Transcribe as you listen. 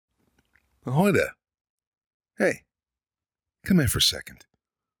Hi there. Hey, come here for a second.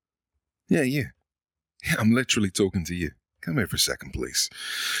 Yeah, you. Yeah, I'm literally talking to you. Come here for a second, please.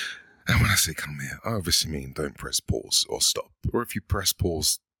 And when I say come here, I obviously mean don't press pause or stop. Or if you press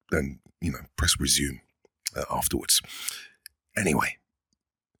pause, then, press resume afterwards. Anyway,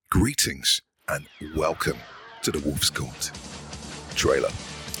 greetings and welcome to the Wolf's Court trailer.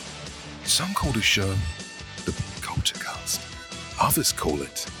 Some call the show the Culture Cast. Others call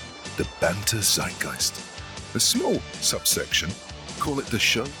it the Banter Zeitgeist. A small subsection call it the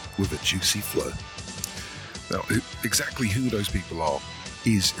show with a juicy flow. Now, exactly who those people are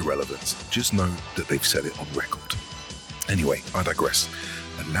is irrelevant. Just know that they've said it on record. Anyway, I digress.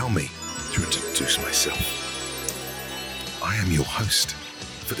 Allow me to introduce myself. I am your host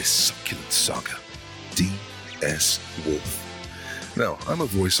for this succulent saga, D.S. Wolf. Now, I'm a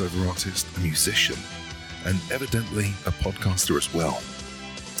voiceover artist, a musician, and evidently a podcaster as well.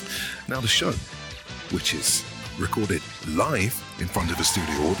 Now, the show, which is recorded live in front of a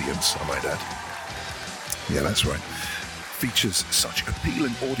studio audience, I might add. Yeah, that's right. Features such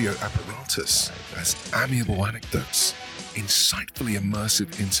appealing audio apparatus as amiable anecdotes, insightfully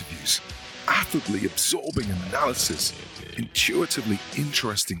immersive interviews, affably absorbing analysis, intuitively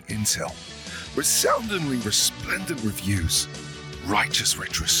interesting intel, resoundingly resplendent reviews, righteous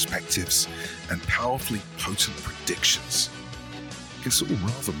retrospectives, and powerfully potent predictions. It's all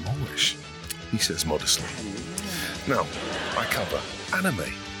rather Moorish, he says modestly. Now, I cover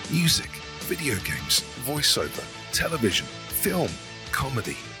anime, music, video games, voiceover, television, film,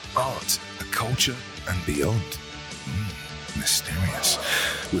 comedy, art, the culture, and beyond. Mysterious.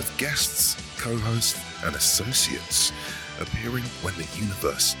 With guests, co-hosts, and associates appearing when the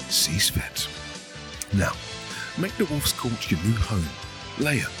universe sees fit. Now, make the Wolf's Court your new home,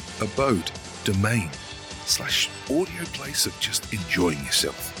 lair, abode, domain, / audio place of just enjoying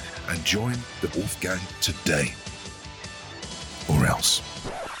yourself, and join the Wolf Gang today. Or else,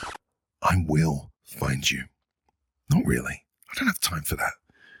 I will find you. Not really. I don't have time for that.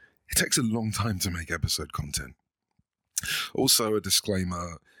 It takes a long time to make episode content. Also, a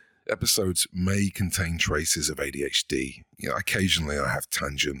disclaimer, episodes may contain traces of ADHD. Occasionally I have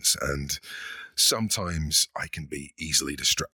tangents, and sometimes I can be easily